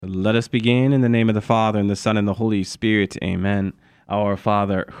Let us begin in the name of the Father, and the Son, and the Holy Spirit. Amen. Our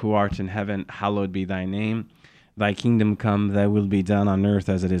Father, who art in heaven, hallowed be thy name. Thy kingdom come, thy will be done on earth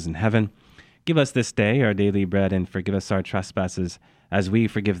as it is in heaven. Give us this day our daily bread, and forgive us our trespasses, as we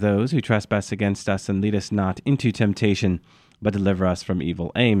forgive those who trespass against us, and lead us not into temptation, but deliver us from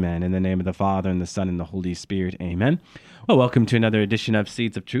evil. Amen. In the name of the Father, and the Son, and the Holy Spirit. Amen. Well, welcome to another edition of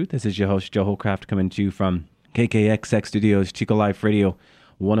Seeds of Truth. This is your host, Joe Holcraft, coming to you from KKXX Studios, Chico Life Radio,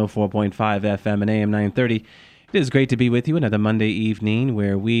 104.5 FM and AM 930. It is great to be with you another Monday evening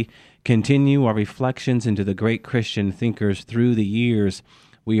where we continue our reflections into the great Christian thinkers through the years.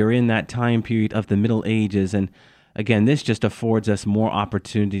 We are in that time period of the Middle Ages, and again, this just affords us more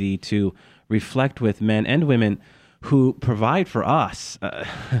opportunity to reflect with men and women who provide for us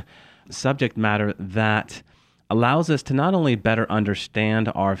subject matter that allows us to not only better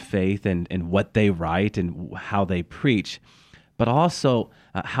understand our faith and what they write and how they preach, but also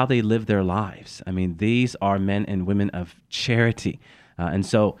how they live their lives. I mean, these are men and women of charity. And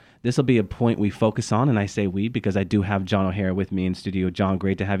so this will be a point we focus on, and I say we because I do have John O'Hara with me in studio. John,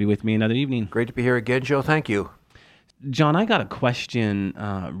 great to have you with me another evening. Great to be here again, Joe. Thank you. John, I got a question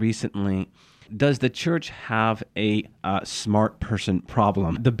recently. Does the church have a smart person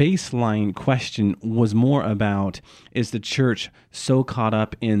problem? The baseline question was more about, is the church so caught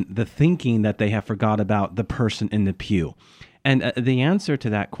up in the thinking that they have forgot about the person in the pew? And the answer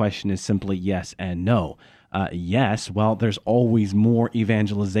to that question is simply yes and no. Yes, well, there's always more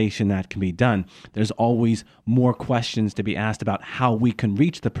evangelization that can be done. There's always more questions to be asked about how we can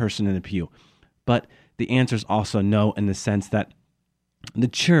reach the person in the pew. But the answer is also no, in the sense that the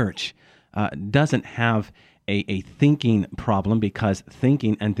church doesn't have a thinking problem, because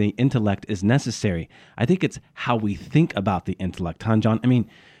thinking and the intellect is necessary. I think it's how we think about the intellect, huh, John? I mean,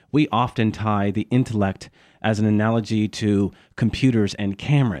 we often tie the intellect as an analogy to computers and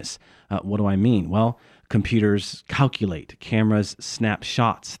cameras. What do I mean? Well, computers calculate, cameras snap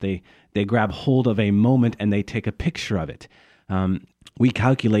shots. They grab hold of a moment and they take a picture of it. We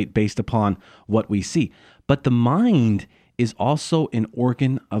calculate based upon what we see. But the mind is also an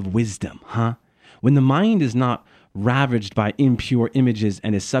organ of wisdom, huh? When the mind is not ravaged by impure images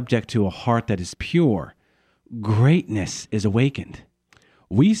and is subject to a heart that is pure, greatness is awakened.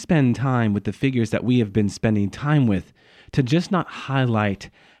 We spend time with the figures that we have been spending time with to just not highlight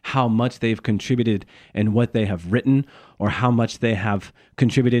how much they've contributed in what they have written or how much they have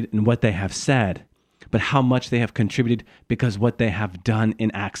contributed in what they have said, but how much they have contributed because what they have done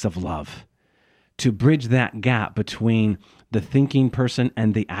in acts of love. To bridge that gap between the thinking person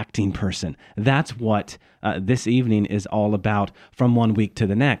and the acting person. That's what this evening is all about from one week to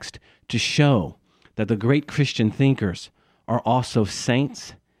the next, to show that the great Christian thinkers are also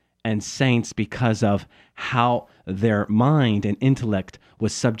saints, and saints because of how their mind and intellect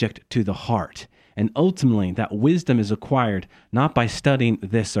was subject to the heart. And ultimately, that wisdom is acquired not by studying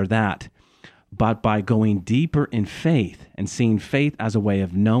this or that, but by going deeper in faith and seeing faith as a way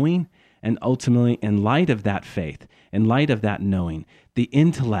of knowing. And ultimately, in light of that faith, in light of that knowing, the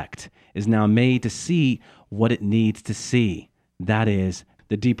intellect is now made to see what it needs to see. That is,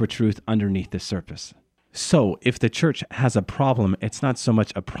 the deeper truth underneath the surface. So, if the church has a problem, it's not so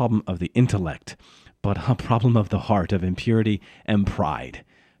much a problem of the intellect, but a problem of the heart, of impurity and pride.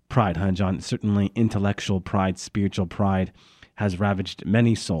 Pride, huh, John? Certainly intellectual pride, spiritual pride has ravaged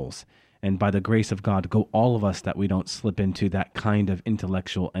many souls. And by the grace of God, go all of us that we don't slip into that kind of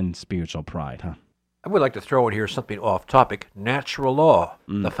intellectual and spiritual pride, huh? I would like to throw in here something off topic. Natural law.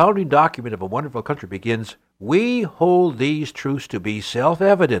 The founding document of a wonderful country begins, "We hold these truths to be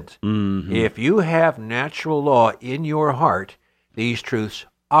self-evident." Mm-hmm. If you have natural law in your heart, these truths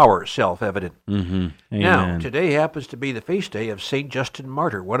are self-evident. Mm-hmm. Now, today happens to be the feast day of St. Justin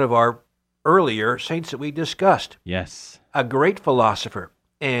Martyr, one of our earlier saints that we discussed. Yes. A great philosopher.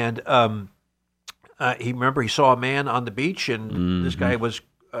 And he saw a man on the beach, and this guy was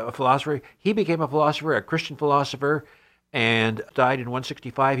a philosopher. He became a philosopher, a Christian philosopher, and died in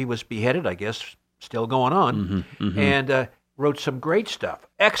 165. He was beheaded, I guess, still going on, and wrote some great stuff.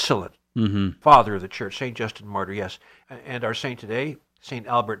 Excellent father of the church, St. Justin Martyr, yes. And our saint today, St.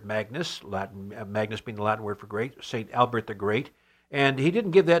 Albert Magnus, Latin, Magnus being the Latin word for great, St. Albert the Great. And he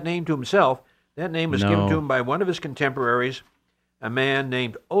didn't give that name to himself. That name was given to him by one of his contemporaries. A man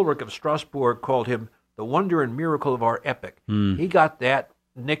named Ulrich of Strasbourg called him the wonder and miracle of our epoch. He got that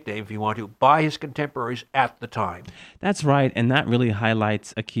nickname, if you want to, by his contemporaries at the time. That's right, and that really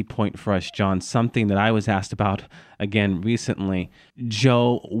highlights a key point for us, John, something that I was asked about again recently.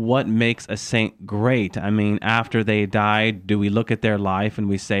 Joe, what makes a saint great? I mean, after they died, do we look at their life and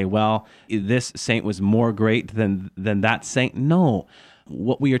we say, well, this saint was more great than that saint? No.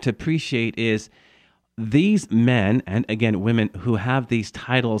 what we are to appreciate is these men, and again, women who have these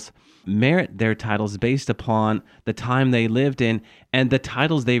titles, merit their titles based upon the time they lived in and the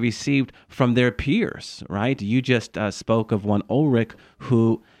titles they received from their peers, right? You just spoke of one Ulrich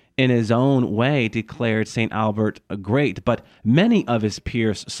who, in his own way, declared St. Albert great, but many of his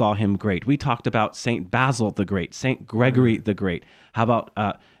peers saw him great. We talked about St. Basil the Great, St. Gregory the Great. How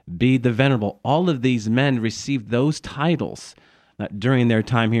about Bede the Venerable? All of these men received those titles during their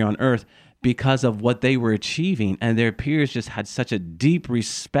time here on earth because of what they were achieving, and their peers just had such a deep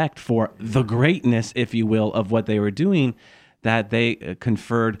respect for the greatness, if you will, of what they were doing, that they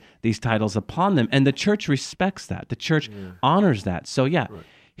conferred these titles upon them. And the church respects that. The church honors that. So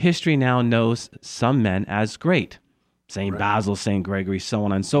history now knows some men as great. St. Basil, St. Gregory, so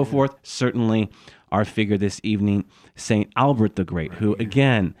on and so forth. Certainly our figure this evening, St. Albert the Great, who,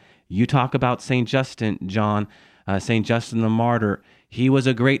 again, you talk about St. Justin, John, St. Justin the Martyr. He was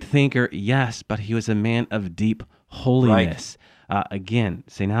a great thinker, yes, but he was a man of deep holiness. Again,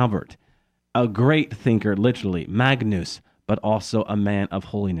 St. Albert, a great thinker, literally, Magnus, but also a man of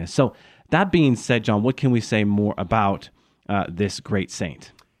holiness. So that being said, John, what can we say more about this great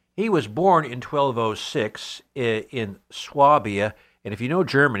saint? He was born in 1206 in Swabia, and if you know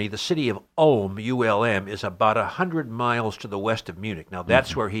Germany, the city of Ulm, U-L-M, is about 100 miles to the west of Munich. Now,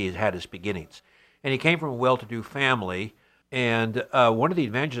 that's where he had his beginnings. And he came from a well-to-do family, and one of the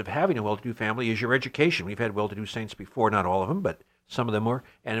advantages of having a well-to-do family is your education. We've had well-to-do saints before, not all of them, but some of them were.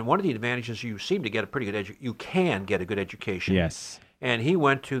 And one of the advantages, you seem to get a pretty good you can get a good education. Yes. And he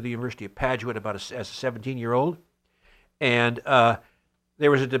went to the University of Padua as a 17-year-old, and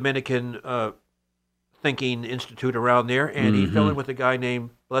there was a Dominican thinking institute around there, and he fell in with a guy named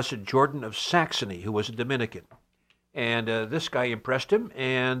Blessed Jordan of Saxony, who was a Dominican. And this guy impressed him,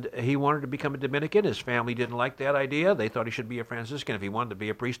 and he wanted to become a Dominican. His family didn't like that idea. They thought he should be a Franciscan if he wanted to be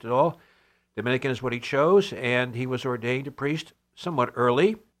a priest at all. Dominican is what he chose, and he was ordained a priest somewhat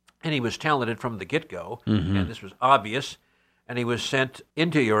early, and he was talented from the get-go, and this was obvious. And he was sent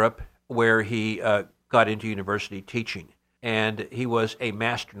into Europe, where he got into university teaching. And he was a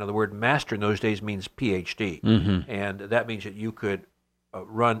master. Now, the word master in those days means PhD, and that means that you could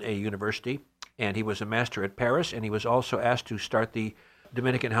run a university. And he was a master at Paris, and he was also asked to start the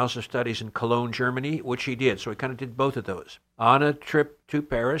Dominican House of Studies in Cologne, Germany, which he did. So he kind of did both of those. On a trip to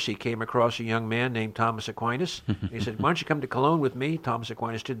Paris, he came across a young man named Thomas Aquinas. He said, "Why don't you come to Cologne with me?" Thomas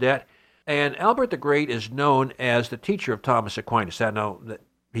Aquinas did that. And Albert the Great is known as the teacher of Thomas Aquinas. I know that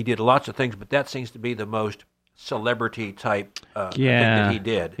he did lots of things, but that seems to be the most celebrity type thing that he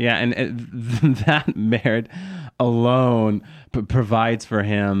did. Yeah, and that merit alone provides for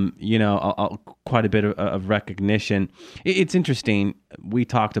him, quite a bit of recognition. It's interesting. We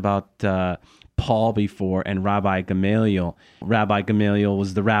talked about Paul before and Rabbi Gamaliel. Rabbi Gamaliel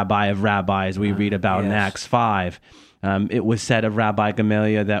was the rabbi of rabbis we read about in Acts 5. It was said of Rabbi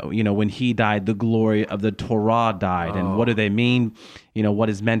Gamaliel that, when he died, the glory of the Torah died. And what do they mean? What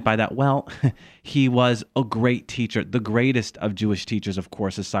is meant by that? Well, he was a great teacher, the greatest of Jewish teachers, of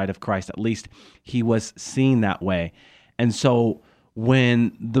course, aside of Christ. At least he was seen that way. And so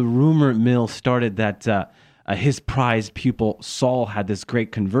when the rumor mill started that his prized pupil Saul had this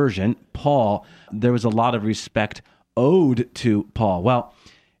great conversion, Paul, there was a lot of respect owed to Paul. Well,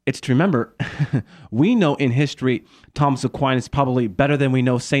 it's to remember, we know in history Thomas Aquinas probably better than we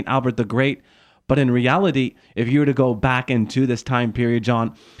know St. Albert the Great. But in reality, if you were to go back into this time period,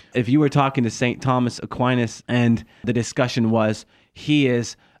 John, if you were talking to St. Thomas Aquinas and the discussion was, he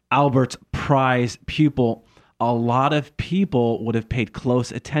is Albert's prized pupil, a lot of people would have paid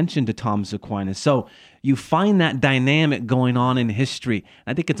close attention to Thomas Aquinas. So you find that dynamic going on in history.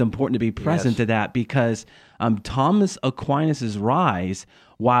 I think it's important to be present to that because Thomas Aquinas' rise,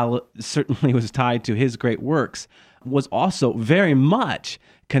 while it certainly was tied to his great works, was also very much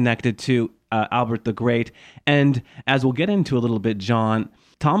connected to Albert the Great. And as we'll get into a little bit, John,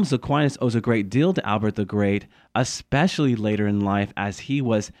 Thomas Aquinas owes a great deal to Albert the Great, especially later in life as he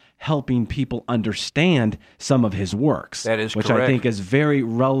was helping people understand some of his works. That is which correct. I think is very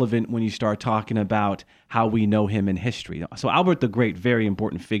relevant when you start talking about how we know him in history. So Albert the Great, very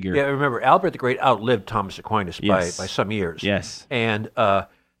important figure. Yeah, remember, Albert the Great outlived Thomas Aquinas by some years. Yes. And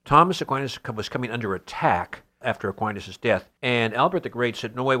Thomas Aquinas was coming under attack after Aquinas' death. And Albert the Great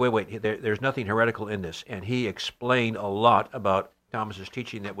said, no, wait, there's nothing heretical in this. And he explained a lot about Thomas's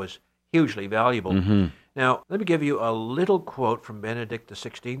teaching that was hugely valuable. Now, let me give you a little quote from Benedict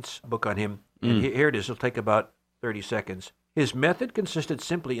XVI's book on him. And here it is. It'll take about 30 seconds. His method consisted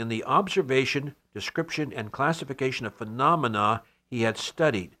simply in the observation, description, and classification of phenomena he had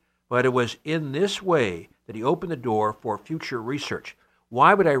studied. But it was in this way that he opened the door for future research.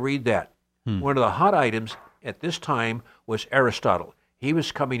 Why would I read that? One of the hot items at this time was Aristotle. He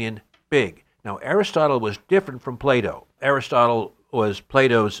was coming in big. Now, Aristotle was different from Plato. Aristotle was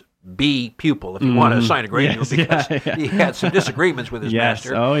Plato's B pupil, if you want to assign a grade to him, because he had some disagreements with his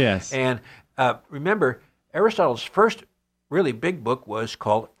master. Oh, yes. And remember, Aristotle's first really big book was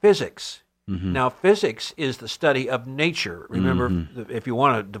called Physics. Now, physics is the study of nature. Remember, if you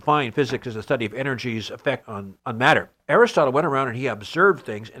want to define physics as the study of energy's effect on matter. Aristotle went around and he observed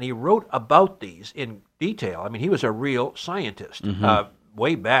things, and he wrote about these in detail. I mean, he was a real scientist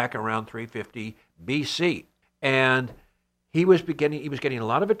way back around 350 BC. And he was getting a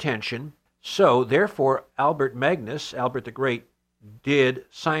lot of attention. So, therefore, Albert Magnus, Albert the Great, did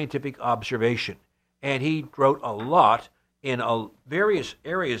scientific observation. And he wrote a lot in various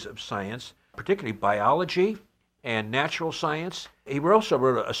areas of science, particularly biology and natural science. He also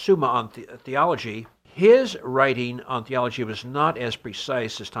wrote a Summa on theology. His writing on theology was not as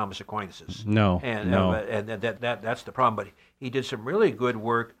precise as Thomas Aquinas's. No, and that's the problem. But he did some really good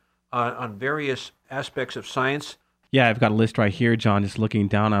work on various aspects of science. Yeah, I've got a list right here, John, just looking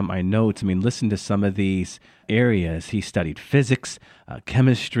down on my notes. I mean, listen to some of these areas. He studied physics,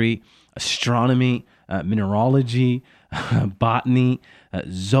 chemistry, astronomy, mineralogy, botany,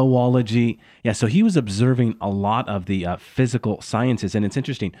 zoology. Yeah, so he was observing a lot of the physical sciences. And it's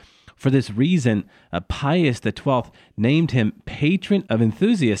interesting. For this reason, Pius XII named him patron of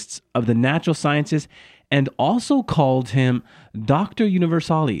enthusiasts of the natural sciences and also called him Doctor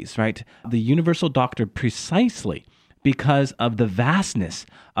Universalis, right? The universal doctor, precisely because of the vastness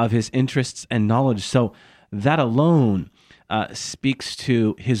of his interests and knowledge. So that alone speaks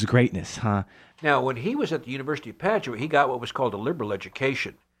to his greatness, huh? Now, when he was at the University of Padua, he got what was called a liberal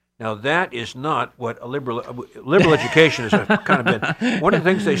education. Now, that is not what a liberal education has kind of been. One of the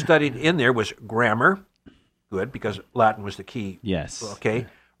things they studied in there was grammar, good, because Latin was the key. Yes. Okay.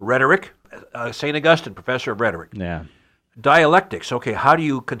 Rhetoric, St. Augustine, professor of rhetoric. Yeah. Dialectics, okay, how do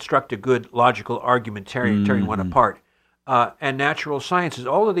you construct a good logical argument, tearing one apart? And natural sciences,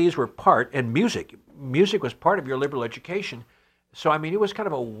 all of these were part, and music. Music was part of your liberal education. So, I mean, it was kind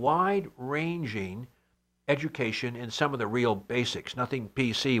of a wide-ranging education in some of the real basics. Nothing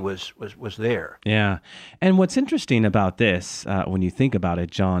PC was there. Yeah. And what's interesting about this, when you think about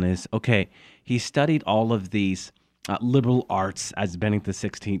it, John, is, okay, he studied all of these liberal arts, as Benedict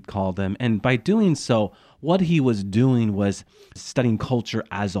XVI called them, and by doing so, what he was doing was studying culture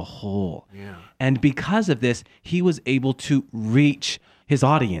as a whole. Yeah. And because of this, he was able to reach his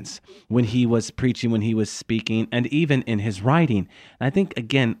audience when he was preaching, when he was speaking, and even in his writing. And I think,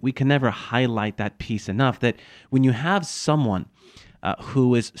 again, we can never highlight that piece enough, that when you have someone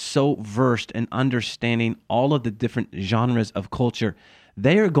who is so versed in understanding all of the different genres of culture,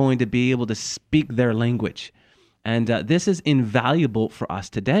 they are going to be able to speak their language. And this is invaluable for us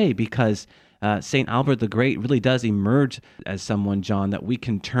today because St. Albert the Great really does emerge as someone, John, that we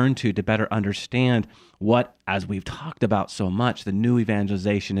can turn to better understand what, as we've talked about so much, the new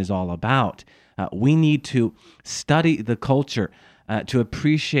evangelization is all about. We need to study the culture to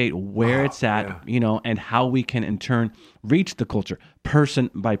appreciate where it's at, and how we can in turn reach the culture person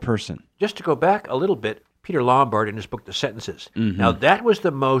by person. Just to go back a little bit, Peter Lombard in his book, The Sentences. Now, that was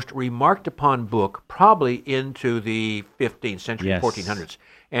the most remarked upon book probably into the 15th century, Yes. 1400s.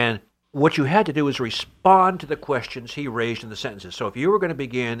 And what you had to do was respond to the questions he raised in the sentences. So if you were going to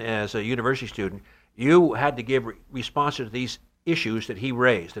begin as a university student, you had to give responses to these issues that he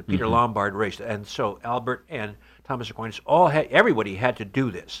raised, that Peter Lombard raised. And so Albert and Thomas Aquinas, everybody had to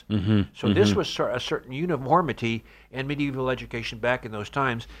do this. So this was a certain uniformity in medieval education back in those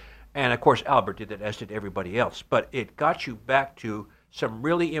times. And, of course, Albert did that, as did everybody else. But it got you back to some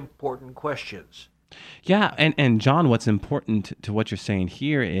really important questions. Yeah, and John, what's important to what you're saying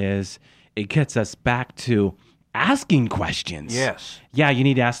here is it gets us back to asking questions. Yes. Yeah, you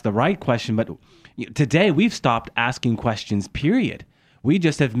need to ask the right question, but today we've stopped asking questions, period. We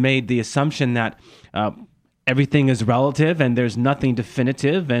just have made the assumption that everything is relative and there's nothing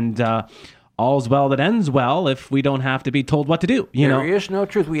definitive, and all's well that ends well if we don't have to be told what to do. There is no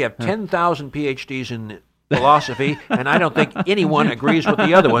truth. We have 10,000 PhDs in philosophy, and I don't think anyone agrees with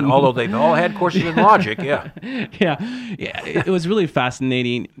the other one, although they've all had courses in logic, yeah. It was really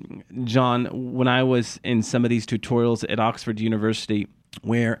fascinating, John, when I was in some of these tutorials at Oxford University,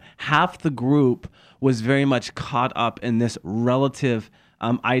 where half the group was very much caught up in this relative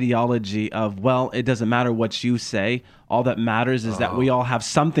ideology of, well, it doesn't matter what you say. All that matters is that we all have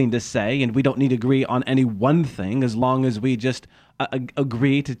something to say, and we don't need to agree on any one thing as long as we just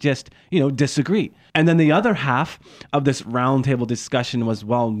agree to just, disagree. And then the other half of this roundtable discussion was,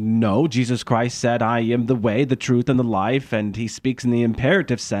 well, no, Jesus Christ said, I am the way, the truth, and the life, and he speaks in the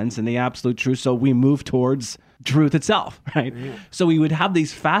imperative sense, in the absolute truth, so we move towards truth itself, right? Yeah. So we would have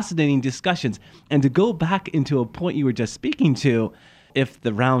these fascinating discussions. And to go back into a point you were just speaking to, if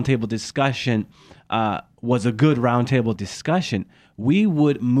the roundtable discussion was a good roundtable discussion, we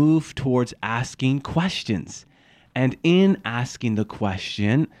would move towards asking questions. And in asking the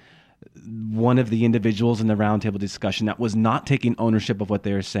question, one of the individuals in the roundtable discussion that was not taking ownership of what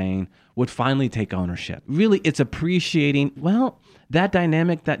they were saying would finally take ownership. Really, it's appreciating, that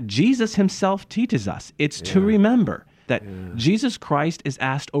dynamic that Jesus himself teaches us. It's to remember that Jesus Christ is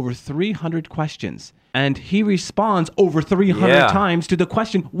asked over 300 questions, and he responds over 300 times to the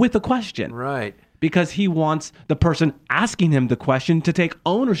question with a question. Right. Because he wants the person asking him the question to take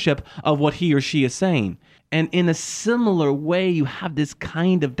ownership of what he or she is saying. And in a similar way, you have this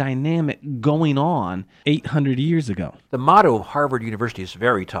kind of dynamic going on 800 years ago. The motto of Harvard University is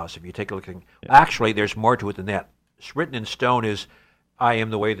Veritas, if you take a look. Actually, there's more to it than that. It's written in stone is, I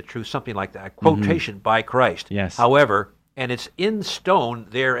am the way, the truth, something like that. A quotation by Christ. Yes. However, and it's in stone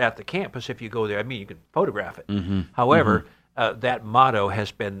there at the campus if you go there. I mean, you can photograph it. However, that motto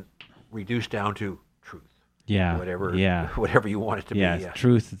has been reduced down to truth. Whatever you want it to be. Yeah.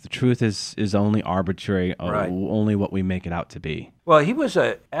 Truth is only arbitrary, only what we make it out to be. Well, he was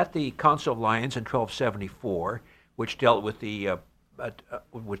at the Council of Lyons in 1274, which dealt with the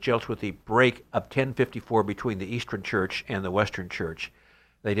break of 1054 between the Eastern Church and the Western Church.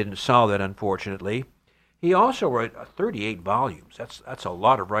 They didn't solve that, unfortunately. He also wrote 38 volumes. That's a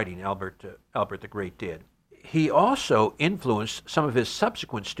lot of writing. Albert the Great did. He also influenced some of his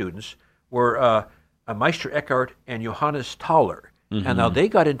subsequent students were Meister Eckhart and Johannes Tauler. And now they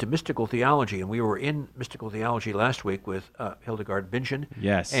got into mystical theology, and we were in mystical theology last week with Hildegard Bingen.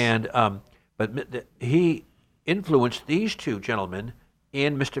 Yes. And but he influenced these two gentlemen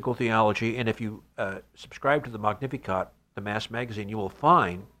in mystical theology, and if you subscribe to the Magnificat, the Mass magazine, you will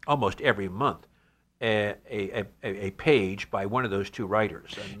find almost every month a page by one of those two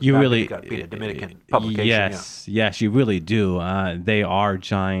writers. And you really being a Dominican publication. Yes, you really do. They are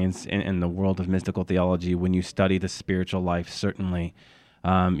giants in the world of mystical theology. When you study the spiritual life, certainly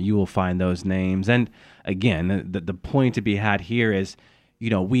you will find those names. And again, the point to be had here is,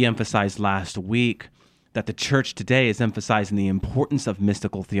 we emphasized last week that the church today is emphasizing the importance of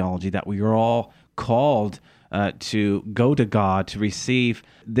mystical theology, that we are all called to go to God, to receive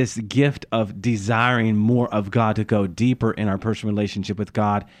this gift of desiring more of God, to go deeper in our personal relationship with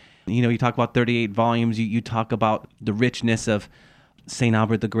God. You talk about 38 volumes, you talk about the richness of St.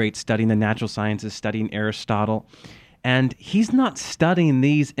 Albert the Great studying the natural sciences, studying Aristotle. And he's not studying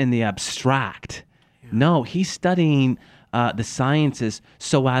these in the abstract. No, he's studying the sciences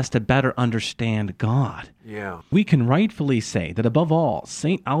so as to better understand God. Yeah. We can rightfully say that above all,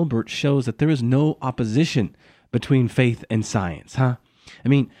 St. Albert shows that there is no opposition between faith and science, I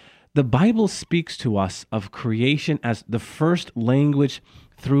mean, the Bible speaks to us of creation as the first language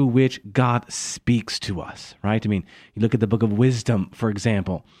through which God speaks to us, right? I mean, you look at the book of Wisdom, for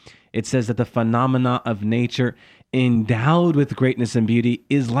example. It says that the phenomena of nature endowed with greatness and beauty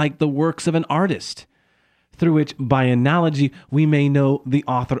is like the works of an artist, through which, by analogy, we may know the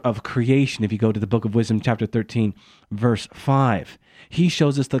author of creation. If you go to the book of Wisdom, chapter 13, verse 5, he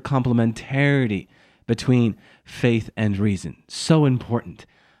shows us the complementarity between faith and reason. So important.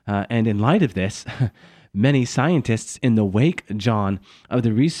 And in light of this, many scientists in the wake, John, of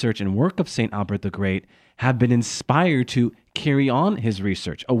the research and work of St. Albert the Great have been inspired to carry on his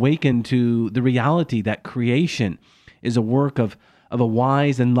research, awakened to the reality that creation is a work of a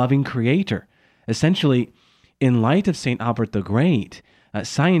wise and loving creator. Essentially, in light of St. Albert the Great,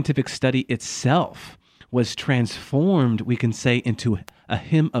 scientific study itself was transformed, we can say, into a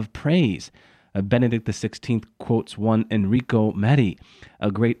hymn of praise. Benedict XVI quotes one Enrico Medi,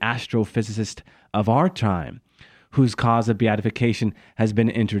 a great astrophysicist of our time, whose cause of beatification has been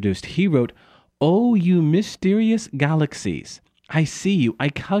introduced. He wrote, "O you mysterious galaxies, I see you, I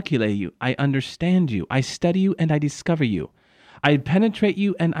calculate you, I understand you, I study you and I discover you. I penetrate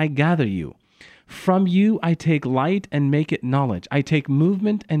you and I gather you. From you I take light and make it knowledge. I take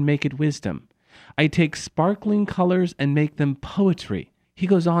movement and make it wisdom. I take sparkling colors and make them poetry." He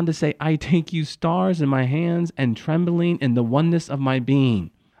goes on to say, "I take you stars in my hands and trembling in the oneness of my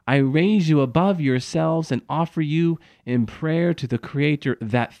being. I raise you above yourselves and offer you in prayer to the Creator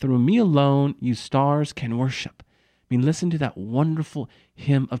that through me alone you stars can worship." I mean, listen to that wonderful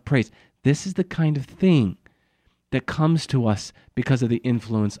hymn of praise. This is the kind of thing that comes to us because of the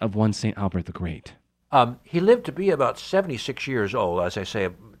influence of one St. Albert the Great. He lived to be about 76 years old. As I say,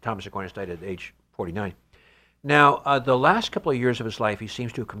 Thomas Aquinas died at age 49. Now, the last couple of years of his life, he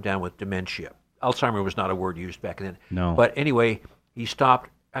seems to have come down with dementia. Alzheimer was not a word used back then. No. But anyway, he stopped.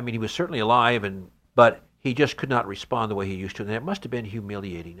 I mean, he was certainly alive, but he just could not respond the way he used to. And it must have been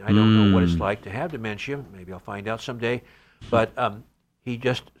humiliating. I don't know what it's like to have dementia. Maybe I'll find out someday. But he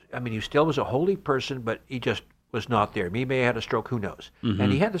still was a holy person, but he just was not there. He may have had a stroke, who knows.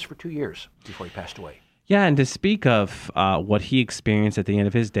 And he had this for 2 years before he passed away. Yeah, and to speak of what he experienced at the end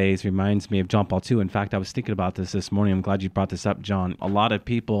of his days reminds me of John Paul II. In fact, I was thinking about this morning. I'm glad you brought this up, John. A lot of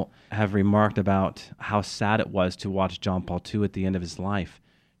people have remarked about how sad it was to watch John Paul II at the end of his life.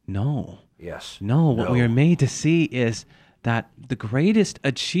 No. Yes. No, what we are made to see is that the greatest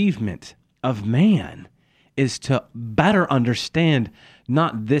achievement of man is to better understand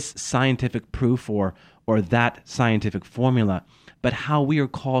not this scientific proof or that scientific formula, but how we are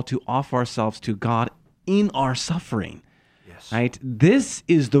called to offer ourselves to God in our suffering. Yes. Right? This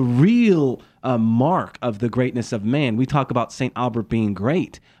is the real mark of the greatness of man. We talk about St. Albert being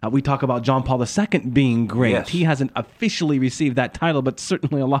great. We talk about John Paul II being great. Yes. He hasn't officially received that title, but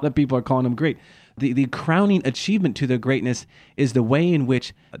certainly a lot of people are calling him great. The crowning achievement to their greatness is the way in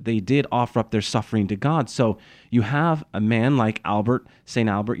which they did offer up their suffering to God. So you have a man like Albert, St.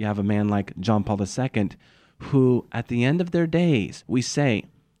 Albert, you have a man like John Paul II, who at the end of their days, we say,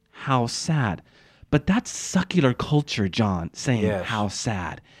 how sad. But that's secular culture, John, saying Yes. how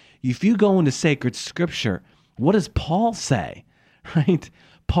sad. If you go into sacred scripture, what does Paul say? Right?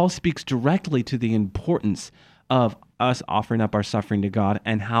 Paul speaks directly to the importance of us offering up our suffering to God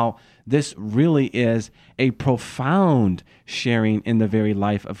and how this really is a profound sharing in the very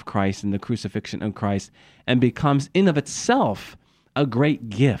life of Christ and the crucifixion of Christ and becomes in of itself a great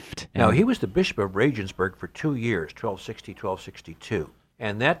gift. Now, he was the Bishop of Regensburg for 2 years, 1260, 1262.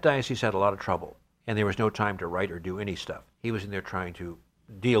 And that diocese had a lot of trouble. And there was no time to write or do any stuff. He was in there trying to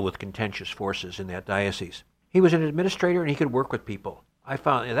deal with contentious forces in that diocese. He was an administrator and he could work with people. I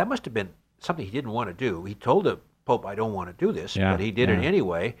found that must have been something he didn't want to do. He told the Pope, I don't want to do this, but he did it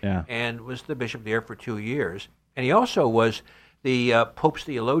anyway and was the bishop there for 2 years. And he also was the Pope's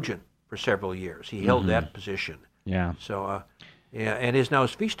theologian for several years. He held that position. Yeah. So, and his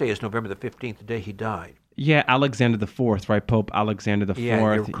feast day is November the 15th, the day he died. Yeah, Alexander IV, right? Pope Alexander IV. Yeah,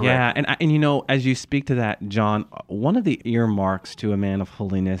 you're correct. Yeah, and you know, as you speak to that, John, one of the earmarks to a man of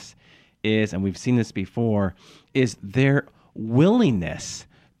holiness is, and we've seen this before, is their willingness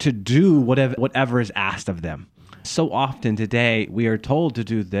to do whatever is asked of them. So often today, we are told to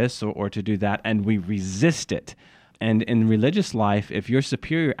do this or to do that, and we resist it. And in religious life, if your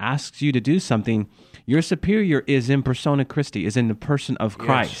superior asks you to do something, your superior is in persona Christi, is in the person of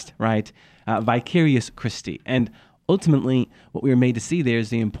Christ, right? Vicarious Christi. And ultimately, what we are made to see there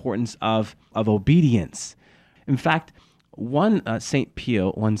is the importance of obedience. In fact, one St.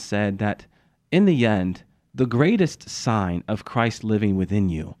 Pio once said that in the end, the greatest sign of Christ living within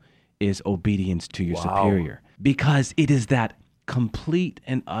you is obedience to your superior, because it is that complete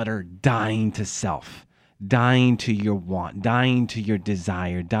and utter dying to self, dying to your want, dying to your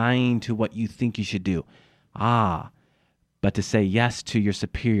desire, dying to what you think you should do. But to say yes to your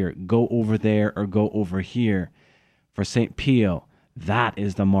superior, go over there or go over here. For St. Pio, that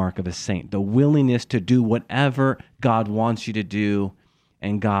is the mark of a saint, the willingness to do whatever God wants you to do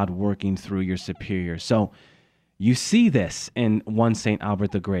and God working through your superior. So you see this in one St.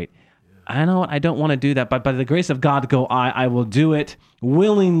 Albert the Great. I know I don't want to do that, but by the grace of God go I will do it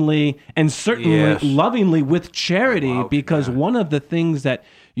willingly and certainly lovingly with charity, because one of the things that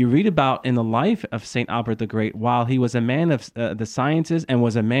you read about in the life of St. Albert the Great, while he was a man of the sciences and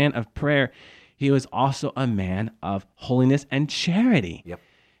was a man of prayer, he was also a man of holiness and charity. Yep.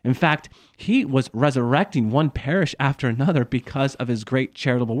 In fact, he was resurrecting one parish after another because of his great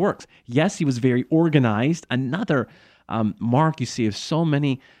charitable works. Yes, he was very organized. Another mark you see of so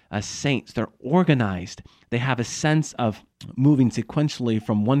many saints, they're organized. They have a sense of moving sequentially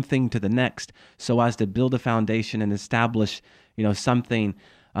from one thing to the next so as to build a foundation and establish, something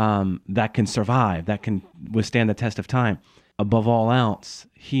that can survive, that can withstand the test of time. Above all else,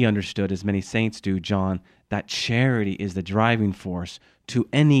 he understood, as many saints do, John, that charity is the driving force to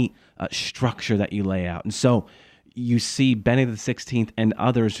any structure that you lay out. And so you see Benedict XVI and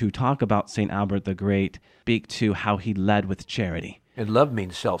others who talk about St. Albert the Great speak to how he led with charity. And love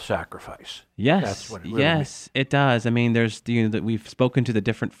means self-sacrifice. Yes, that's what it really means. It does. I mean, there's that we've spoken to the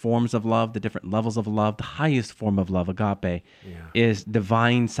different forms of love, the different levels of love. The highest form of love, agape, is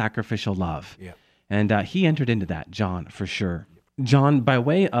divine sacrificial love. Yeah. And he entered into that, John, for sure. John, by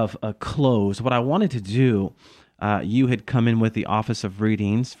way of a close, what I wanted to do, you had come in with the Office of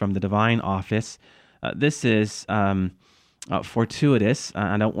Readings from the Divine Office. This is fortuitous.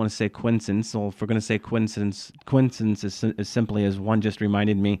 I don't want to say coincidence. So if we're going to say coincidence is simply, as one just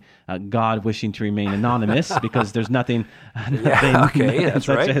reminded me, God wishing to remain anonymous, because there's nothing that's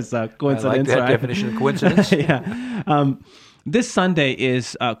such right. as coincidence. I like that right? definition of coincidence. Yeah. This Sunday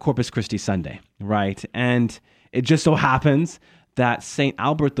is Corpus Christi Sunday, right? And it just so happens that St.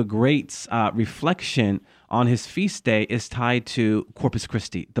 Albert the Great's reflection on his feast day is tied to Corpus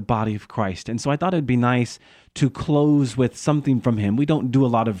Christi, the body of Christ. And so I thought it'd be nice to close with something from him. We don't do a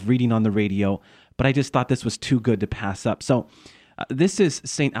lot of reading on the radio, but I just thought this was too good to pass up. So this is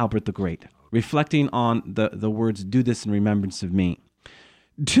St. Albert the Great, reflecting on the words, "Do this in remembrance of me."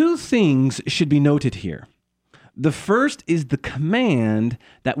 Two things should be noted here. The first is the command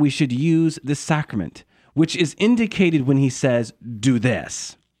that we should use this sacrament, which is indicated when he says, "Do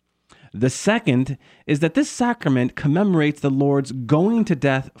this." The second is that this sacrament commemorates the Lord's going to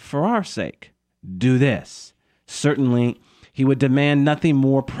death for our sake. Do this. Certainly, he would demand nothing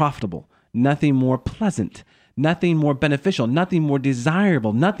more profitable, nothing more pleasant, nothing more beneficial, nothing more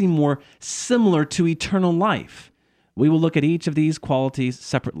desirable, nothing more similar to eternal life. We will look at each of these qualities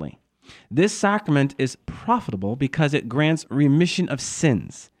separately. This sacrament is profitable because it grants remission of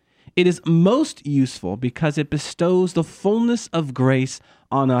sins. It is most useful because it bestows the fullness of grace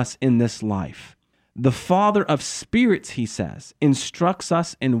on us in this life. The Father of spirits, he says, instructs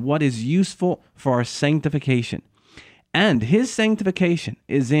us in what is useful for our sanctification. And his sanctification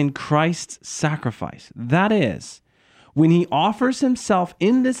is in Christ's sacrifice. That is, when he offers himself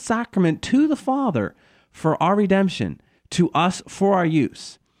in this sacrament to the Father for our redemption, to us for our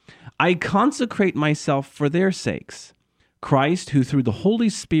use. I consecrate myself for their sakes. Christ, who through the Holy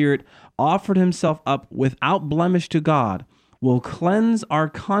Spirit offered himself up without blemish to God, will cleanse our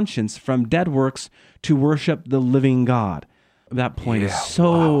conscience from dead works to worship the living God. That point is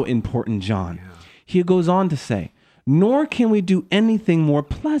so important, John. Yeah. He goes on to say, nor can we do anything more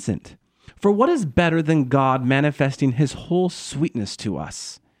pleasant. For what is better than God manifesting his whole sweetness to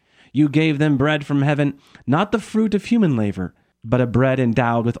us? You gave them bread from heaven, not the fruit of human labor, but a bread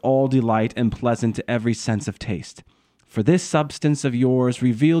endowed with all delight and pleasant to every sense of taste. For this substance of yours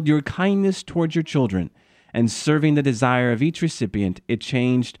revealed your kindness toward your children, and serving the desire of each recipient, it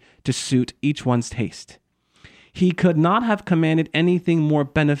changed to suit each one's taste. He could not have commanded anything more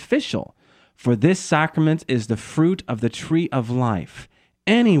beneficial, for this sacrament is the fruit of the tree of life.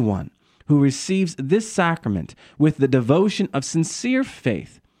 Anyone who receives this sacrament with the devotion of sincere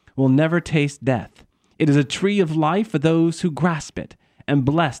faith will never taste death. It is a tree of life for those who grasp it, and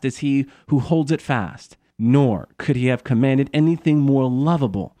blessed is he who holds it fast. Nor could he have commanded anything more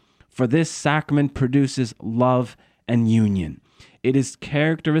lovable, for this sacrament produces love and union. It is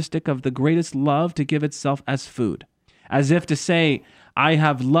characteristic of the greatest love to give itself as food, as if to say, I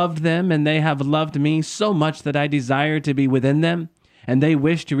have loved them and they have loved me so much that I desire to be within them, and they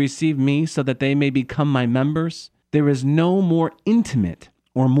wish to receive me so that they may become my members. There is no more intimate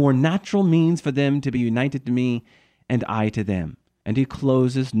or more natural means for them to be united to me and I to them. And he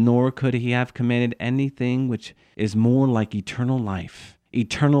closes, nor could he have commanded anything which is more like eternal life.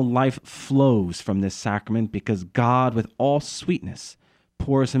 Eternal life flows from this sacrament because God, with all sweetness,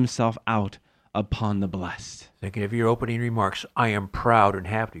 pours himself out upon the blessed. Thinking of your opening remarks, I am proud and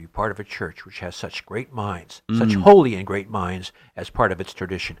happy to be part of a church which has such great minds, such holy and great minds as part of its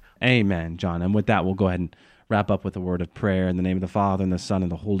tradition. Amen, John. And with that, we'll go ahead and wrap up with a word of prayer in the name of the Father, and the Son,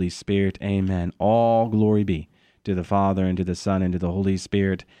 and the Holy Spirit. Amen. All glory be to the Father, and to the Son, and to the Holy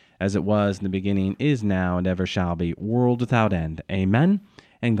Spirit, as it was in the beginning, is now, and ever shall be, world without end. Amen.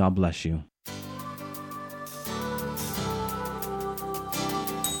 And God bless you.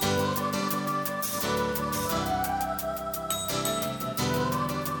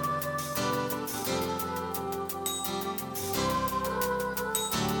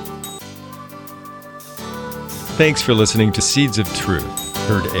 Thanks for listening to Seeds of Truth,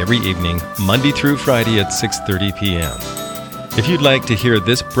 heard every evening, Monday through Friday at 6:30 p.m. If you'd like to hear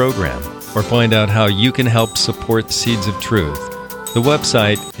this program or find out how you can help support Seeds of Truth, the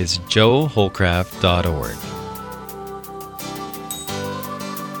website is joeholcraft.org.